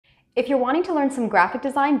If you're wanting to learn some graphic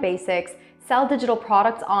design basics, sell digital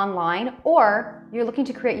products online, or you're looking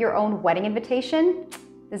to create your own wedding invitation,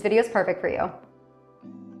 this video is perfect for you.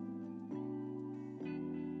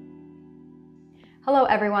 Hello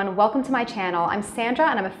everyone, welcome to my channel. I'm Sandra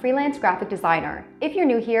and I'm a freelance graphic designer. If you're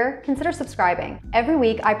new here, consider subscribing. Every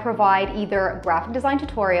week I provide either graphic design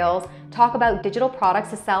tutorials, talk about digital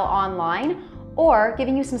products to sell online, or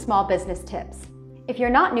giving you some small business tips. If you're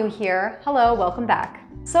not new here, hello, welcome back.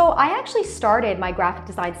 So I actually started my graphic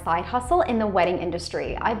design side hustle in the wedding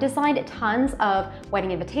industry. I've designed tons of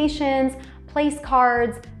wedding invitations, place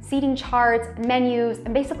cards, seating charts, menus,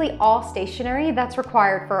 and basically all stationery that's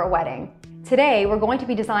required for a wedding. Today, we're going to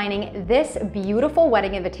be designing this beautiful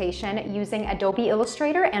wedding invitation using Adobe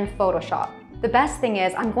Illustrator and Photoshop. The best thing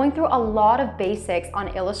is I'm going through a lot of basics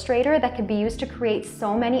on Illustrator that can be used to create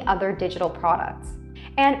so many other digital products.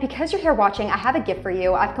 And because you're here watching, I have a gift for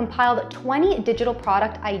you. I've compiled 20 digital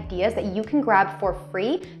product ideas that you can grab for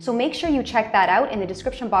free, so make sure you check that out in the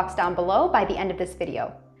description box down below by the end of this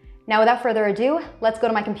video. Now, without further ado, let's go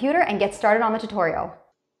to my computer and get started on the tutorial.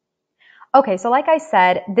 Okay, so like I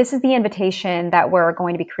said, this is the invitation that we're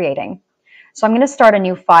going to be creating. So I'm going to start a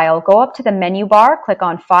new file. Go up to the menu bar, click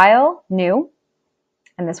on File, New,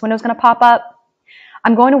 and this window is going to pop up.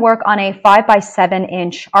 I'm going to work on a 5 by 7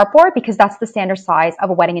 inch artboard because that's the standard size of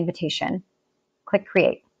a wedding invitation. Click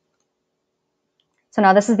Create. So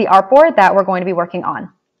now this is the artboard that we're going to be working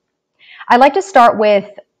on. I like to start with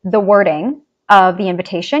the wording of the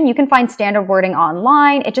invitation. You can find standard wording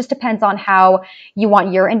online. It just depends on how you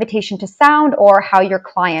want your invitation to sound or how your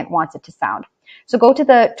client wants it to sound. So go to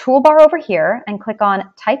the toolbar over here and click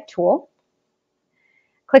on Type Tool.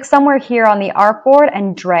 Click somewhere here on the artboard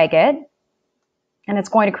and drag it. And it's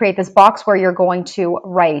going to create this box where you're going to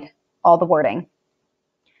write all the wording. I'm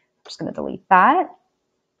just going to delete that.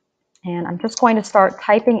 And I'm just going to start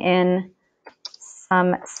typing in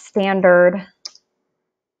some standard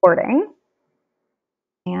wording.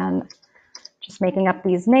 And just making up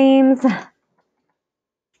these names.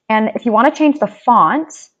 And if you want to change the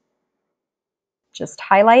font, just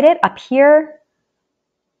highlight it up here.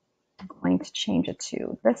 I'm going to change it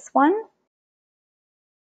to this one.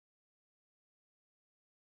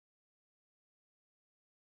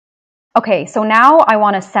 Okay, so now I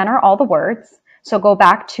want to center all the words. So go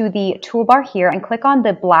back to the toolbar here and click on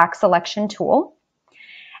the black selection tool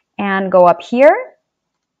and go up here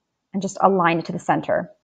and just align it to the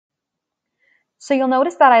center. So you'll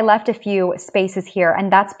notice that I left a few spaces here,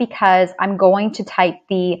 and that's because I'm going to type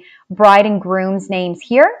the bride and groom's names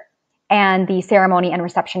here and the ceremony and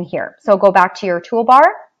reception here. So go back to your toolbar,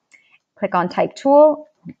 click on Type Tool,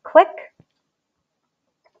 click.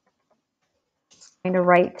 I'm going to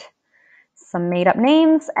write some made up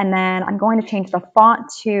names, and then I'm going to change the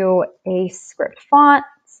font to a script font,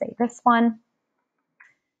 say this one. I'm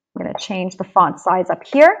going to change the font size up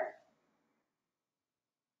here.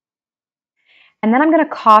 And then I'm going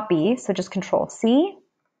to copy, so just Control C,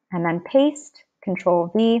 and then paste,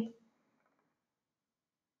 Control V.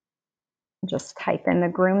 Just type in the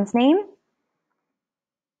groom's name.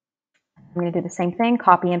 I'm going to do the same thing,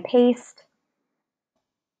 copy and paste.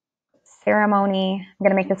 Ceremony. I'm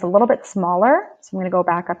going to make this a little bit smaller. So I'm going to go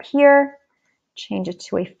back up here, change it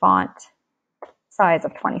to a font size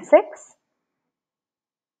of 26.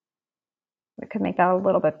 We could make that a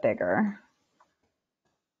little bit bigger.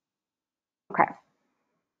 Okay.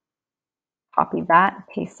 Copy that,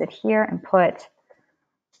 paste it here, and put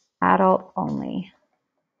adult only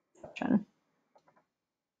section.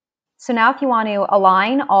 So now if you want to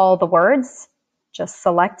align all the words, just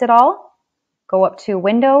select it all, go up to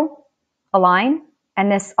Window, Align, and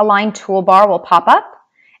this Align toolbar will pop up,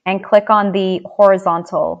 and click on the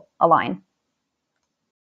horizontal align.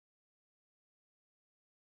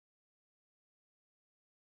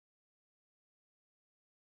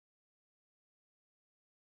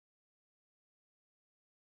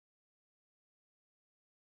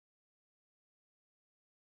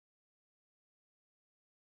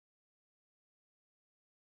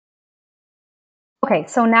 Okay,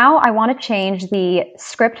 so now I want to change the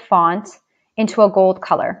script font into a gold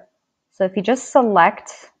color. So if you just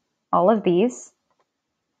select all of these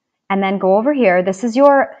and then go over here, this is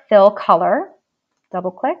your fill color,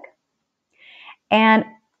 double click. And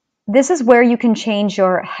this is where you can change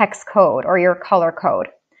your hex code or your color code.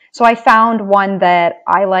 So I found one that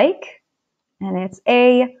I like, and it's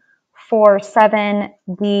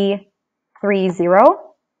A47D30.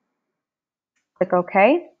 Click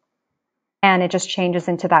OK. And it just changes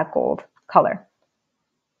into that gold color.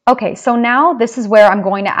 Okay, so now this is where I'm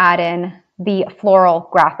going to add in the floral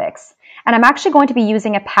graphics. And I'm actually going to be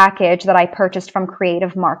using a package that I purchased from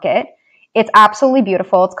Creative Market. It's absolutely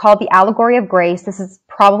beautiful. It's called the Allegory of Grace. This is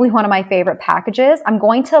probably one of my favorite packages. I'm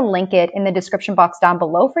going to link it in the description box down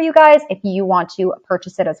below for you guys if you want to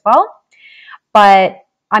purchase it as well. But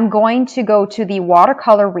I'm going to go to the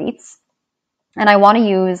watercolor wreaths, and I want to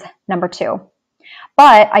use number 2.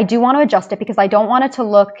 But I do want to adjust it because I don't want it to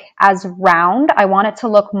look as round. I want it to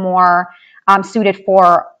look more suited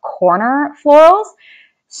for corner florals.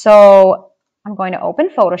 So I'm going to open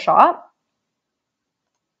Photoshop,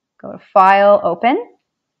 go to File, Open,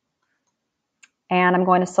 and I'm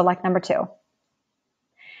going to select number 2. So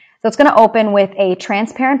it's going to open with a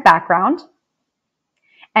transparent background.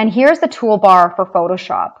 And here's the toolbar for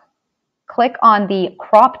Photoshop. Click on the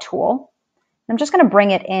crop tool. I'm just going to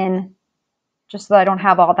bring it in just so that I don't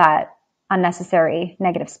have all that unnecessary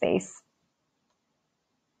negative space.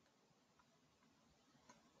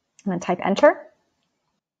 And then type enter.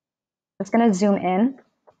 I'm just going to zoom in.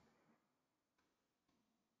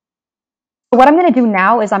 What I'm going to do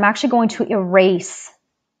now is I'm actually going to erase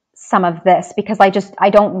some of this because I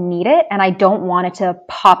don't need it and I don't want it to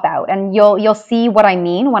pop out. And you'll see what I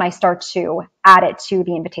mean when I start to add it to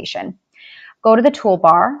the invitation. Go to the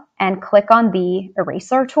toolbar and click on the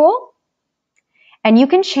eraser tool. And you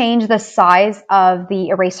can change the size of the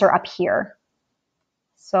eraser up here.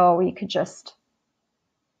 So you could just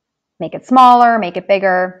make it smaller, make it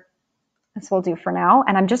bigger. This will do for now.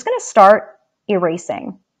 And I'm just going to start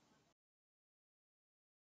erasing.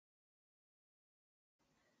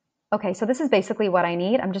 Okay, so this is basically what I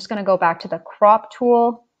need. I'm just going to go back to the crop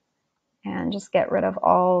tool and just get rid of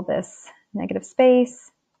all this negative space.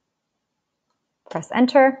 Press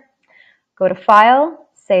enter. Go to File,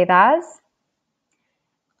 Save As.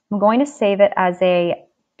 I'm going to save it as a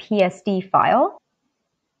PSD file.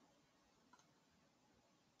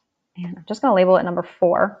 And I'm just going to label it number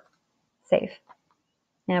 4, save,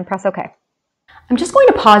 and press OK. I'm just going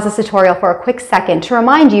to pause this tutorial for a quick second to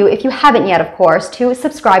remind you, if you haven't yet, of course, to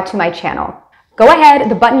subscribe to my channel. Go ahead,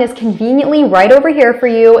 the button is conveniently right over here for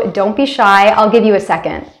you. Don't be shy, I'll give you a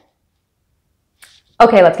second.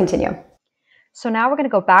 Okay, let's continue. So now we're going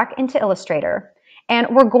to go back into Illustrator, and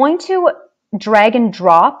we're going to drag and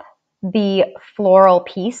drop the floral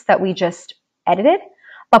piece that we just edited.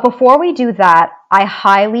 But before we do that, I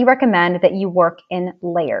highly recommend that you work in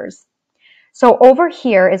layers. So over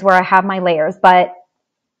here is where I have my layers, but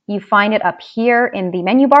you find it up here in the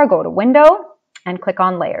menu bar. Go to Window and click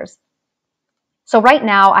on Layers. So right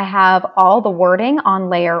now I have all the wording on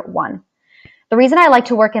layer 1. The reason I like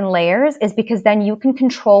to work in layers is because then you can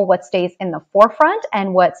control what stays in the forefront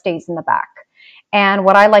and what stays in the back. And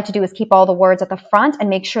what I like to do is keep all the words at the front and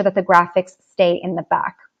make sure that the graphics stay in the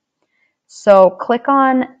back. So click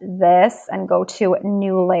on this and go to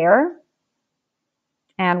New Layer.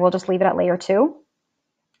 And we'll just leave it at layer 2.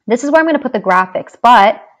 This is where I'm going to put the graphics,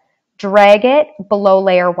 but drag it below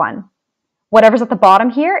layer 1. Whatever's at the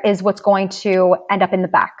bottom here is what's going to end up in the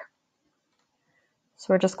back. So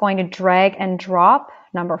we're just going to drag and drop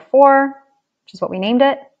number 4, which is what we named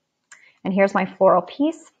it. And here's my floral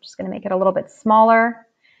piece. I'm just going to make it a little bit smaller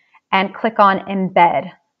and click on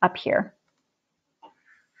Embed up here.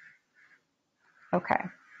 Okay.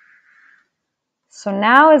 So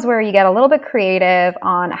now is where you get a little bit creative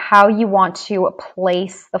on how you want to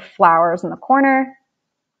place the flowers in the corner.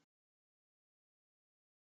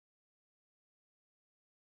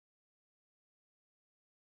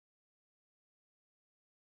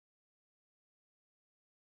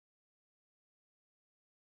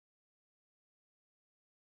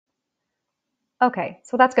 Okay,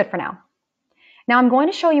 so that's good for now. Now I'm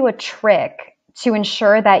going to show you a trick to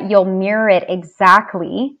ensure that you'll mirror it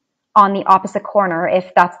exactly on the opposite corner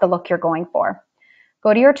if that's the look you're going for.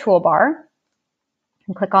 Go to your toolbar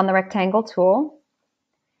and click on the rectangle tool.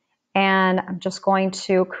 And I'm just going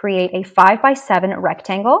to create a 5x7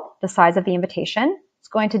 rectangle, the size of the invitation. It's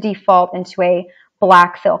going to default into a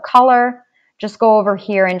black fill color. Just go over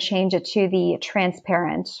here and change it to the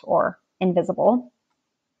transparent or invisible.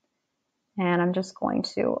 And I'm just going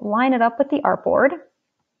to line it up with the artboard.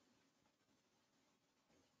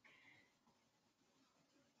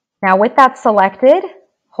 Now with that selected,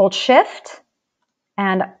 hold Shift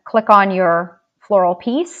and click on your floral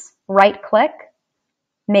piece, right click,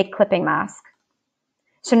 make clipping mask.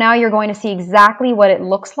 So now you're going to see exactly what it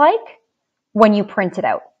looks like when you print it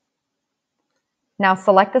out. Now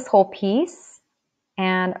select this whole piece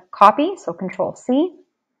and copy, so Control C,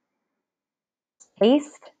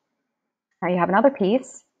 paste. Now you have another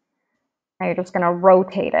piece. Now you're just going to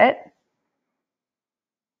rotate it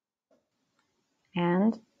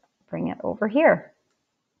and bring it over here.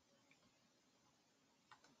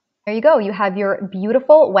 There you go. You have your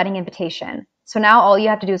beautiful wedding invitation. So now all you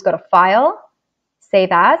have to do is go to File, Save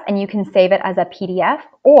As, and you can save it as a PDF,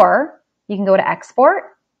 or you can go to Export,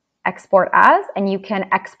 Export As, and you can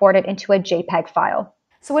export it into a JPEG file.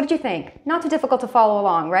 So what did you think? Not too difficult to follow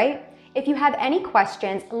along, right? If you have any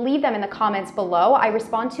questions, leave them in the comments below. I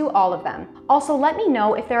respond to all of them. Also, let me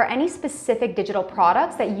know if there are any specific digital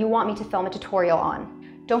products that you want me to film a tutorial on.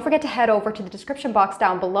 Don't forget to head over to the description box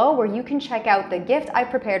down below where you can check out the gift I've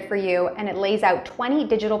prepared for you, and it lays out 20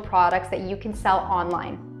 digital products that you can sell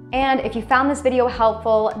online. And if you found this video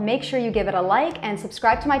helpful, make sure you give it a like and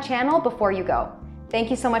subscribe to my channel before you go. Thank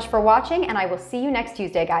you so much for watching, and I will see you next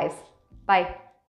Tuesday, guys. Bye.